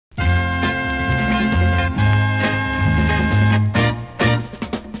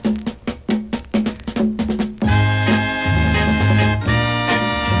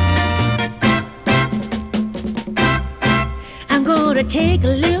gonna take a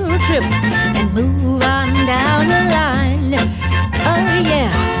little trip and move on down the line. Oh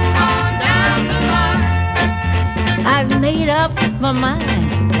yeah. On down the line. I've made up my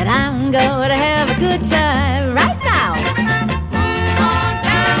mind that I'm gonna have a good time right now. On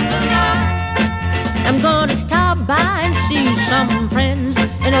down the line. I'm gonna stop by and see some friends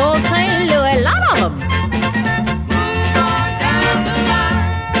in old St. Louis, a lot of them. On down the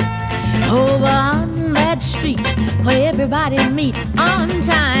line. Over on that street where everybody meet on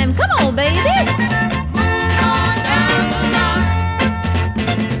time. Come on, baby. On down the line.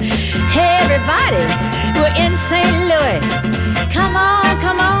 Hey, everybody, we're in St. Louis. Come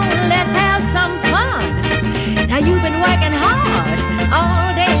on, let's have some fun. Now you've been working hard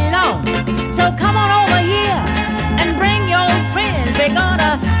all day long, so come on over here and bring your friends. We're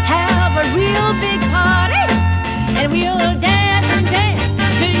gonna have a real big party, and we'll dance and dance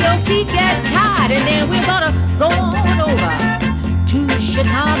till your feet get tired, and then we're gonna go on over to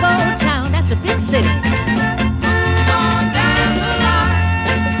Chicago town. That's a big city. On down the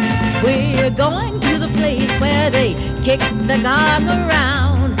line. We're going to the place where they kick the gong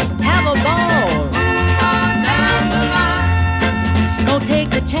around, have a ball. On down the line. Gonna take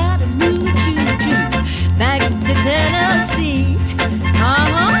the Chattanooga choo-choo back to Tennessee.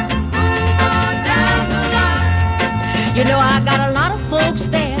 Uh-huh. On down the line. You know, I got a lot of folks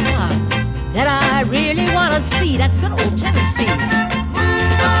there that I really want to see. That's good old Tennessee.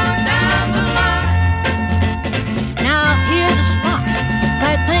 On down the line. Now, here's a spot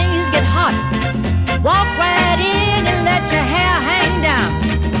where things get hot. Walk right in and let your hair hang down.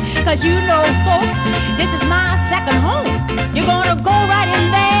 'Cause you know, folks, this is my second home. You're gonna go right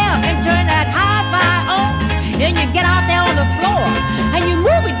in there and turn that hi-fi on. Then you get out there on the floor and you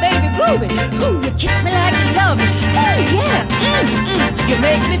move it, baby, groove it. Ooh, you kiss me like you love me. Oh, yeah. You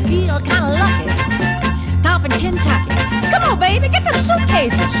make me feel kind of lucky. Stop in Kentucky. Come on, baby, get them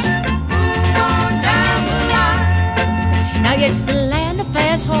suitcases. On down the line. Now it's the land of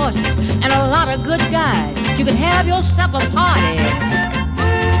fast horses and a lot of good guys. You can have yourself a party.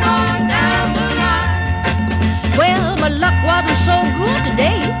 On down the line. Well, my luck wasn't so good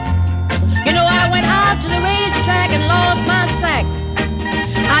today. You know, I went out to the racetrack and lost my sack.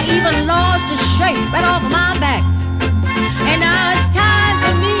 I even lost a shirt right off of my back. And now it's time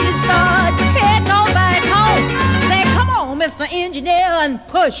for me to start heading on back home. Say, come on, Mr. Engineer, and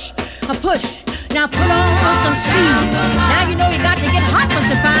push, push. Now put on some speed. Now you know you got to get hot,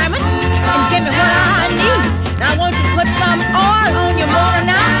 Mr. Fireman, and give me what I need. Now I want you to put some oil on your motor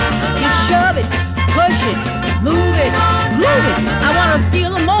now. You shove it, push it, move it, groove it. I want to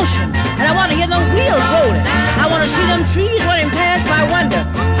feel the motion, and I want to hear them wheels rolling. I want to see them trees running past my window.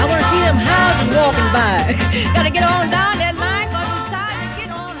 I want to see them houses walking by. Got to get on down there.